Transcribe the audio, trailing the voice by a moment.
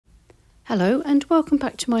Hello and welcome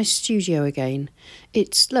back to my studio again.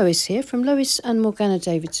 It's Lois here from Lois and Morgana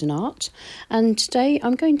Davidson Art, and today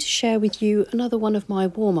I'm going to share with you another one of my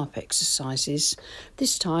warm-up exercises.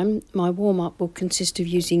 This time my warm-up will consist of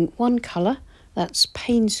using one colour, that's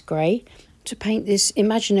Payne'sgrey, to paint this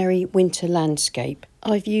imaginary winter landscape.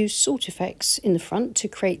 I've used salt effects in the front to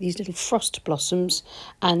create these little frost blossoms,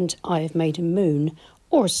 and I have made a moon,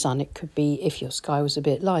 or a sun it could be if your sky was a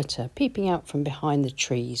bit lighter, peeping out from behind the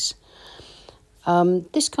trees.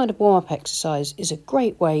 This kind of warm-up exercise is a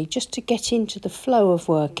great way just to get into the flow of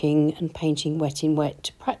working and painting wet in wet,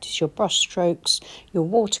 to practice your brush strokes, your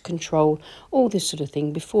water control, all this sort of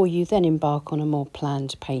thing before you then embark on a more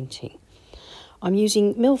planned painting. I'm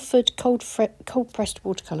using Milford cold-pressed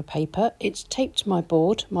watercolour paper. It's taped to my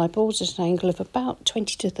board. My board's at an angle of about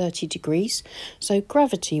 20 to 30 degrees, so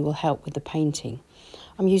gravity will help with the painting.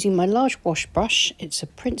 I'm using my large wash brush. It's a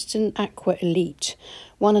Princeton Aqua Elite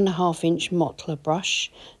 1.5 inch Mottler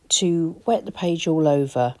brush to wet the page all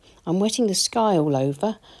over. I'm wetting the sky all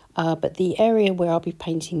over, but the area where I'll be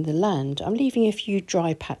painting the land, I'm leaving a few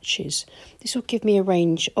dry patches. This will give me a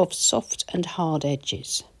range of soft and hard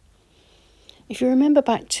edges. If you remember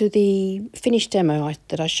back to the finished demo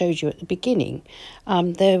that I showed you at the beginning,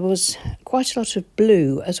 there was quite a lot of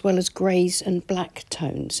blue as well as greys and black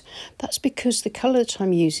tones. That's because the colour that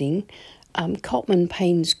I'm using, Cotman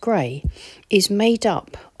Payne'sgrey, is made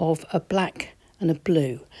up of a black and a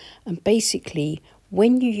blue. And basically,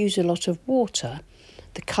 when you use a lot of water,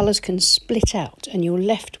 the colours can split out and you're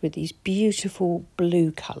left with these beautiful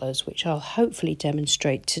blue colours, which I'll hopefully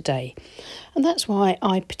demonstrate today. And that's why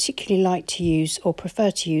I particularly like to use, or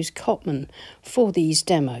prefer to use, Cotman for these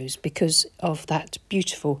demos, because of that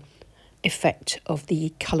beautiful effect of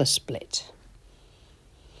the colour split.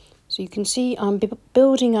 So you can see I'm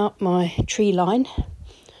building up my tree line,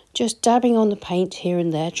 just dabbing on the paint here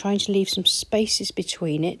and there, trying to leave some spaces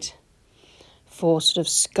between it for sort of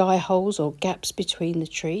sky holes or gaps between the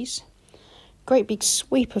trees. Great big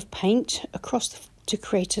sweep of paint across to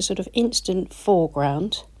create a sort of instant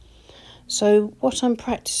foreground. So what I'm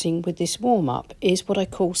practicing with this warm-up is what I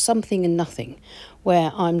call something and nothing,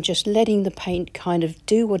 where I'm just letting the paint kind of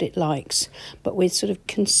do what it likes, but with sort of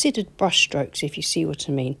considered brush strokes, if you see what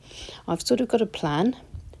I mean. I've sort of got a plan,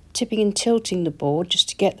 tipping and tilting the board just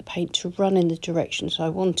to get the paint to run in the directions I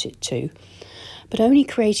want it to, but only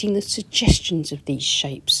creating the suggestions of these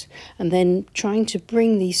shapes and then trying to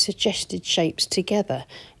bring these suggested shapes together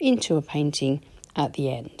into a painting at the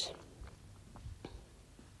end.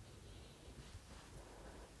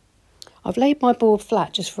 I've laid my board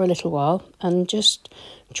flat just for a little while and just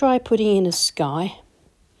try putting in a sky.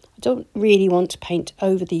 I don't really want to paint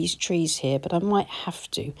over these trees here, but I might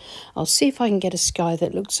have to. I'll see if I can get a sky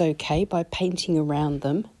that looks okay by painting around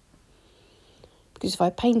them, because if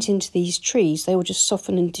I paint into these trees, they will just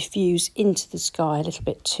soften and diffuse into the sky a little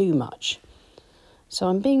bit too much. So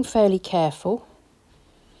I'm being fairly careful.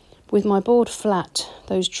 With my board flat,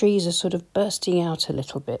 those trees are sort of bursting out a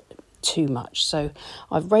little bit too much. So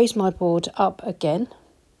I've raised my board up again.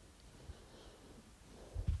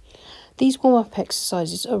 These warm-up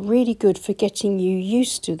exercises are really good for getting you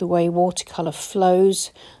used to the way watercolour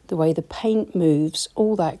flows, the way the paint moves,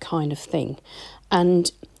 all that kind of thing.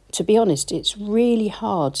 And to be honest, it's really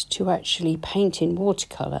hard to actually paint in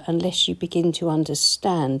watercolour unless you begin to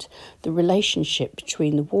understand the relationship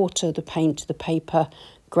between the water, the paint, the paper,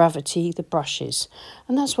 gravity, the brushes.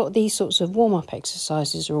 And that's what these sorts of warm-up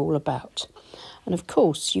exercises are all about. And of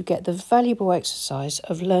course, you get the valuable exercise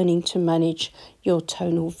of learning to manage your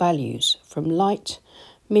tonal values from light,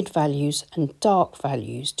 mid values and dark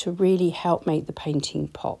values to really help make the painting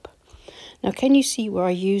pop. Now, can you see where I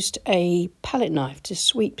used a palette knife to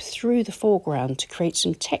sweep through the foreground to create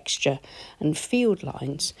some texture and field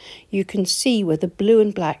lines? You can see where the blue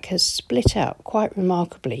and black has split out quite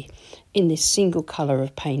remarkably in this single colour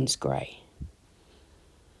of Payne'sgrey.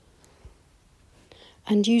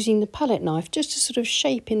 And using the palette knife just to sort of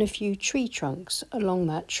shape in a few tree trunks along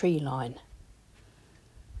that tree line.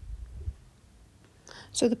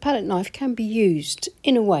 So the palette knife can be used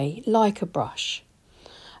in a way like a brush.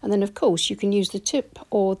 And then, of course, you can use the tip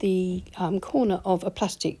or the corner of a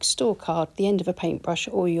plastic store card, the end of a paintbrush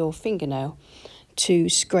or your fingernail, to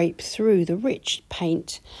scrape through the rich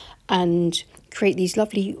paint and create these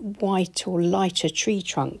lovely white or lighter tree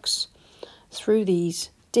trunks through these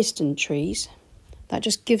distant trees. That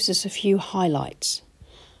just gives us a few highlights.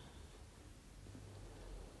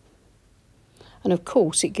 And, of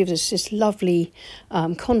course, it gives us this lovely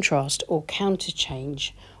contrast or counter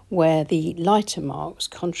change, where the lighter marks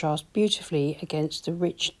contrast beautifully against the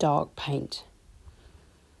rich dark paint.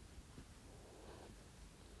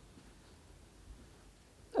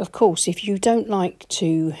 Of course, if you don't like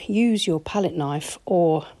to use your palette knife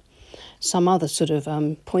or some other sort of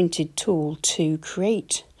pointed tool to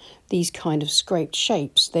create these kind of scraped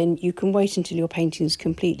shapes, then you can wait until your painting is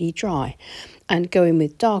completely dry and go in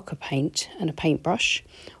with darker paint and a paintbrush,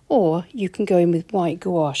 or you can go in with white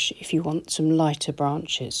gouache if you want some lighter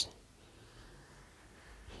branches.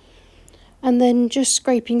 And then just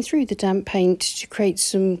scraping through the damp paint to create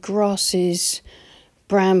some grasses,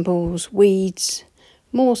 brambles, weeds,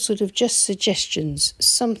 more sort of just suggestions,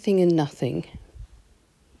 something and nothing.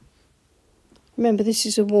 Remember, this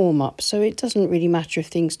is a warm-up, so it doesn't really matter if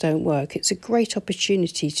things don't work. It's a great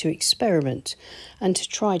opportunity to experiment and to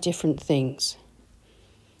try different things.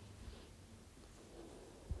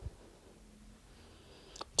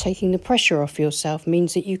 Taking the pressure off yourself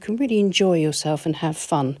means that you can really enjoy yourself and have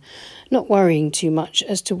fun, not worrying too much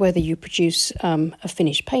as to whether you produce a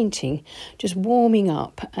finished painting, just warming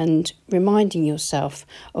up and reminding yourself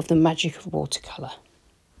of the magic of watercolour.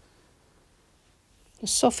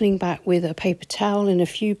 Softening back with a paper towel in a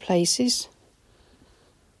few places,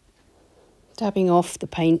 dabbing off the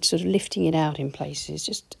paint, sort of lifting it out in places,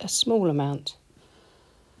 just a small amount.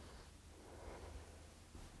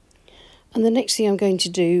 And the next thing I'm going to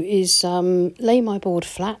do is lay my board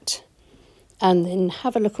flat and then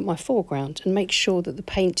have a look at my foreground and make sure that the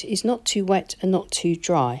paint is not too wet and not too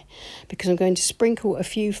dry, because I'm going to sprinkle a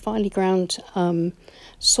few finely ground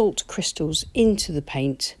salt crystals into the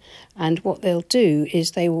paint, and what they'll do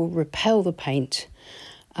is they will repel the paint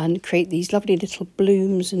and create these lovely little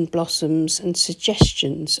blooms and blossoms and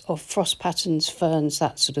suggestions of frost patterns, ferns,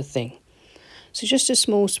 that sort of thing. So just a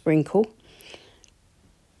small sprinkle.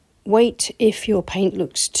 Wait if your paint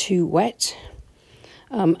looks too wet,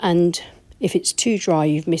 and if it's too dry,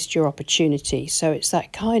 you've missed your opportunity. So it's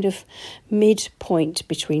that kind of midpoint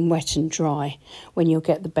between wet and dry when you'll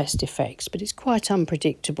get the best effects. But it's quite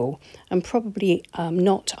unpredictable and probably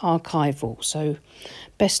not archival. So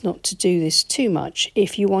best not to do this too much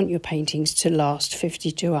if you want your paintings to last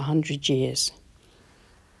 50 to 100 years.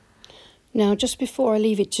 Now, just before I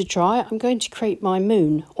leave it to dry, I'm going to create my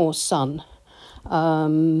moon or sun.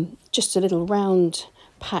 Just a little round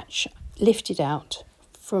patch lifted out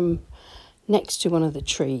from next to one of the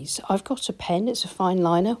trees. I've got a pen, it's a fine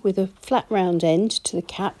liner with a flat round end to the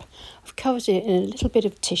cap. I've covered it in a little bit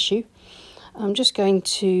of tissue. I'm just going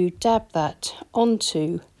to dab that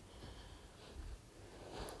onto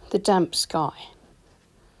the damp sky.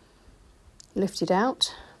 Lift it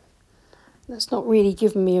out. That's not really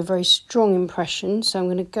given me a very strong impression, so I'm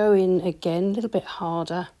going to go in again a little bit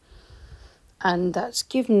harder. And that's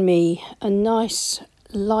given me a nice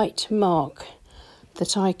light mark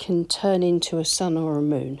that I can turn into a sun or a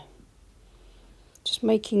moon. Just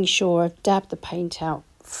making sure I've dabbed the paint out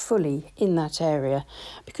fully in that area.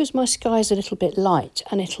 Because my sky is a little bit light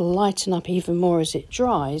and it'll lighten up even more as it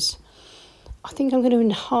dries, I think I'm going to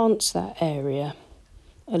enhance that area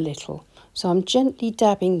a little. So I'm gently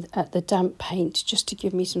dabbing at the damp paint just to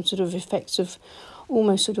give me some sort of effects of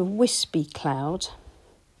almost sort of wispy cloud.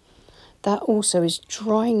 That also is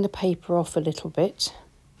drying the paper off a little bit.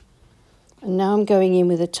 And now I'm going in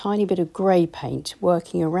with a tiny bit of grey paint,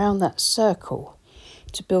 working around that circle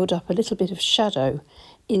to build up a little bit of shadow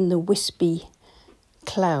in the wispy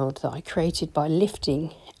cloud that I created by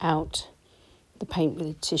lifting out the paint with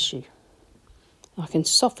a tissue. I can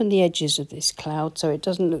soften the edges of this cloud so it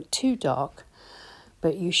doesn't look too dark,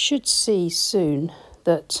 but you should see soon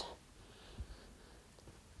that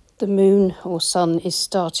the moon or sun is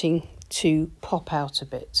starting to pop out a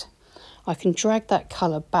bit. I can drag that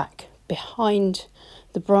colour back behind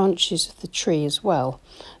the branches of the tree as well,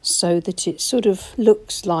 so that it sort of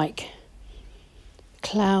looks like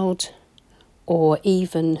cloud or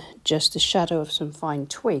even just the shadow of some fine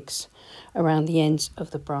twigs around the ends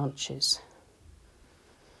of the branches.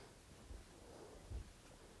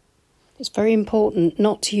 It's very important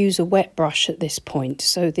not to use a wet brush at this point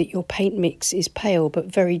so that your paint mix is pale but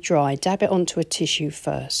very dry. Dab it onto a tissue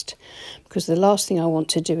first, because the last thing I want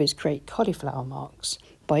to do is create cauliflower marks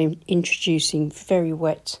by introducing very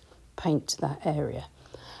wet paint to that area.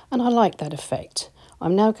 And I like that effect.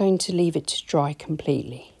 I'm now going to leave it to dry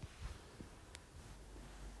completely.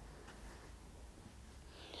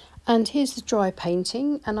 And here's the dry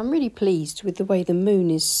painting, and I'm really pleased with the way the moon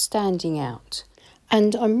is standing out.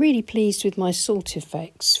 And I'm really pleased with my salt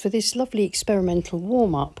effects. For this lovely experimental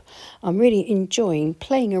warm-up, I'm really enjoying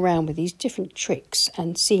playing around with these different tricks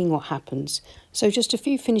and seeing what happens. So just a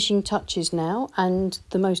few finishing touches now, and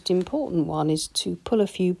the most important one is to pull a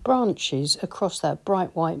few branches across that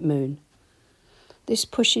bright white moon. This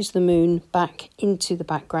pushes the moon back into the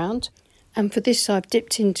background, And for this I've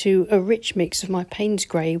dipped into a rich mix of my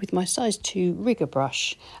Payne'sgrey with my size 2 rigger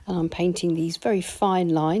brush, and I'm painting these very fine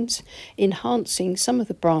lines, enhancing some of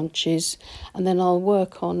the branches, and then I'll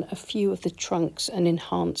work on a few of the trunks and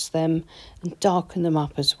enhance them and darken them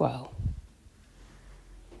up as well.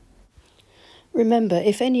 Remember,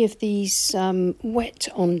 if any of these wet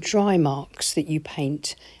on dry marks that you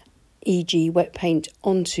paint, e.g. wet paint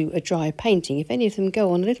onto a dry painting, if any of them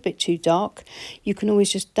go on a little bit too dark, you can always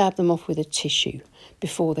just dab them off with a tissue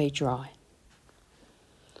before they dry.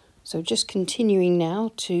 So just continuing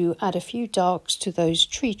now to add a few darks to those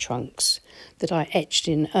tree trunks that I etched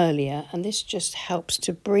in earlier, and this just helps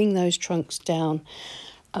to bring those trunks down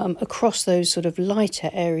across those sort of lighter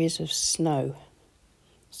areas of snow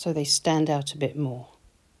so they stand out a bit more.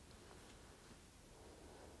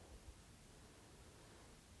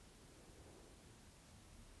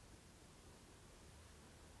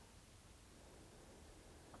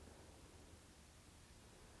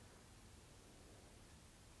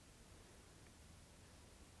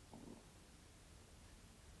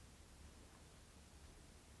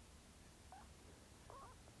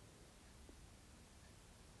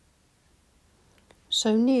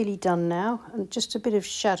 So nearly done now, and just a bit of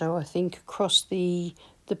shadow I think across the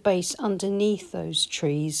base underneath those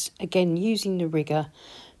trees, again using the rigger,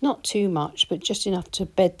 not too much but just enough to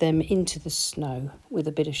bed them into the snow with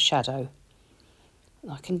a bit of shadow.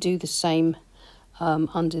 I can do the same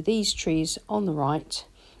under these trees on the right,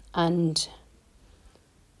 and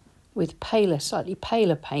with slightly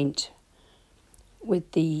paler paint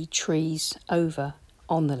with the trees over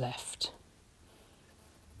on the left.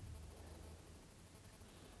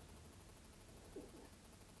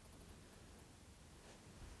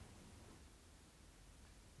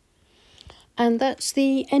 And that's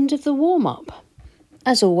the end of the warm-up.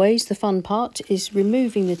 As always, the fun part is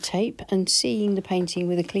removing the tape and seeing the painting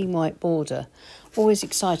with a clean white border. Always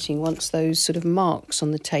exciting once those sort of marks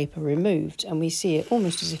on the tape are removed and we see it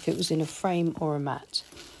almost as if it was in a frame or a mat.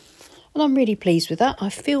 And I'm really pleased with that. I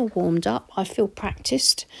feel warmed up, I feel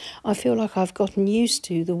practiced, I feel like I've gotten used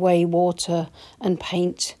to the way water and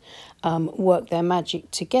paint work their magic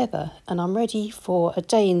together, and I'm ready for a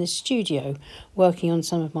day in the studio working on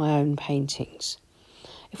some of my own paintings.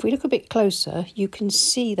 If we look a bit closer, you can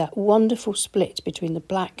see that wonderful split between the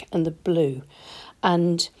black and the blue,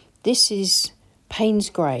 and this is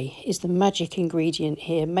Payne'sgrey, is the magic ingredient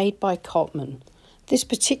here, made by Cotman. This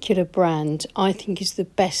particular brand I think is the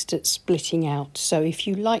best at splitting out, so if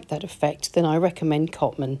you like that effect then I recommend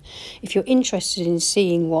Cotman. If you're interested in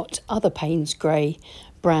seeing what other Payne'sgrey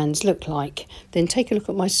brands look like, then take a look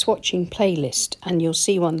at my swatching playlist and you'll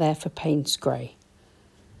see one there for Payne'sgrey.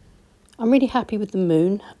 I'm really happy with the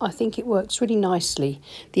moon. I think it works really nicely.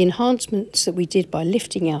 The enhancements that we did by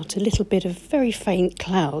lifting out a little bit of very faint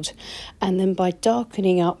cloud and then by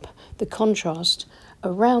darkening up the contrast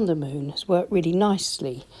around the moon has worked really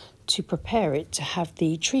nicely to prepare it to have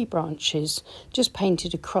the tree branches just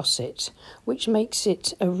painted across it, which makes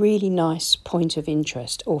it a really nice point of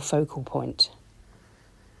interest or focal point.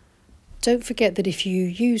 Don't forget that if you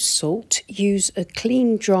use salt, use a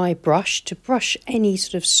clean dry brush to brush any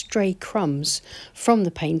sort of stray crumbs from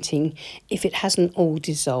the painting if it hasn't all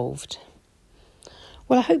dissolved.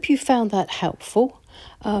 Well, I hope you found that helpful.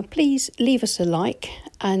 Please leave us a like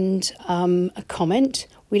and a comment.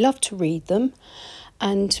 We love to read them.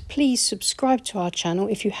 And please subscribe to our channel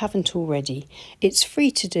if you haven't already. It's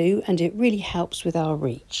free to do and it really helps with our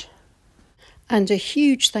reach. And a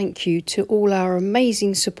huge thank you to all our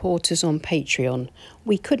amazing supporters on Patreon.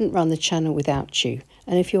 We couldn't run the channel without you.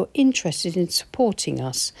 And if you're interested in supporting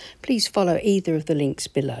us, please follow either of the links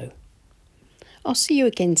below. I'll see you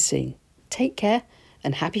again soon. Take care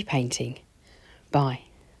and happy painting. Bye.